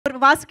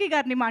వాసుకి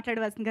గారిని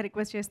మాట్లాడవలసిందిగా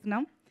రిక్వెస్ట్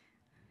చేస్తున్నాం.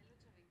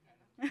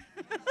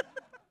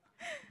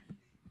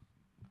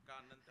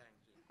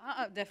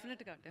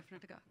 Definitely.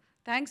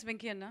 Thanks,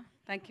 Venki Anna.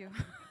 Thank you.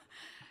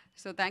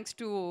 So thanks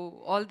to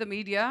all the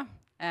media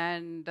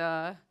and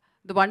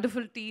the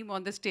wonderful team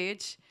on the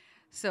stage.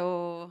 So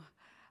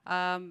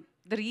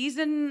the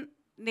reason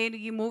నేను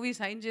ఈ movie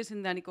sign చేసిన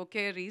దానికి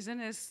ఒకే reason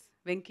is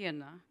Venky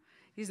అన్న.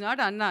 Is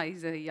not అన్న,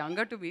 is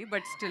younger to me,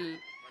 but still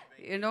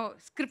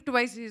script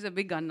wise is a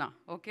big అన్న.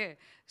 Okay,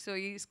 so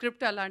ఈ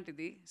script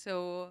అలాంటిది. So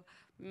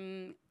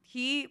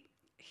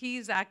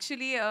he's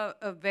actually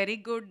a very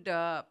good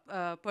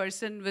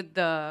person with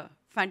the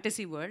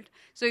fantasy world.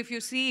 So if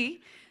you see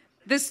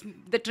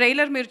the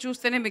trailer meer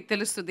chustene meeku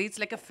telustudi, it's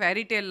like a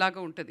fairy tale laga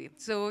untadi.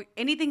 So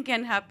anything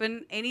can happen,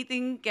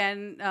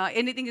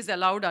 anything is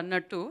allowed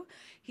annattu.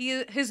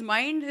 His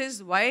mind is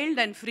wild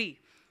and free.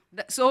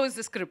 So is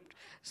the script.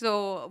 So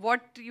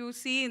what you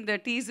see in the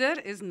teaser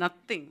is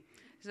nothing.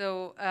 So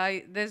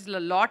there's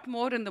a lot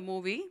more in the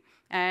movie,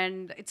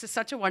 and it's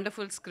such a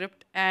wonderful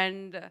script.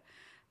 And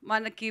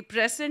మనకి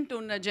present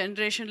ఉన్న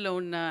జనరేషన్లో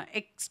ఉన్న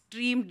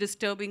extreme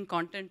disturbing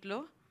కాంటెంట్లో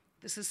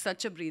this is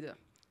such a breather.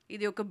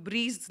 ఇది ఒక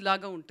breeze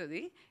లాగా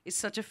ఉంటుంది.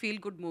 It's such a feel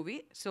good movie.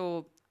 So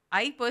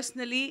I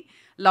personally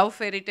love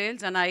fairy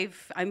tales and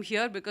I'm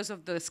here because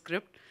of the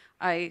script.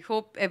 I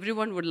hope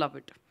everyone would love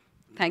it.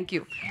 Thank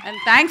you. And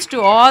thanks to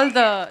all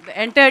the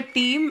entire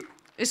team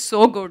is so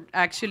good,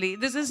 actually.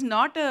 This is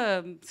not a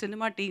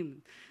cinema team.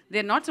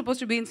 They're not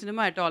supposed to be in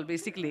cinema at all,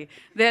 basically.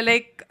 They're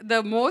like the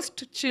most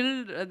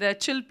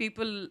chill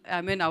people,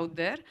 I mean, out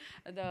there.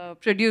 The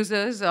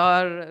producers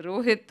or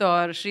Rohit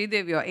or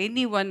Sridevi or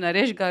anyone,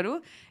 Naresh Garu,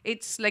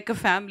 it's like a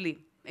family.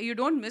 You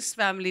don't miss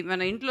family.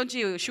 మన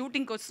ఇంట్లోంచి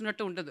షూటింగ్కి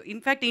వస్తున్నట్టు ఉండదు.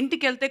 In fact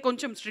ఇంటికి వెళ్తే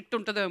కొంచెం strict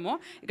ఉంటుందేమో,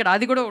 ఇక్కడ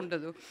అది కూడా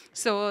ఉండదు.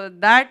 So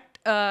that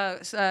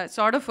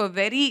sort of a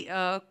very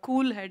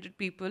cool-headed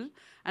people,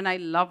 and I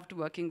loved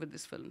working with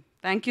this film.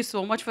 Thank you so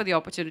much for the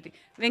opportunity.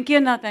 Venki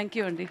Anna, thank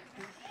you, Andy.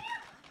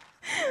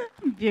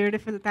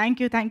 Beautiful. Thank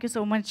you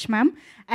so much, ma'am.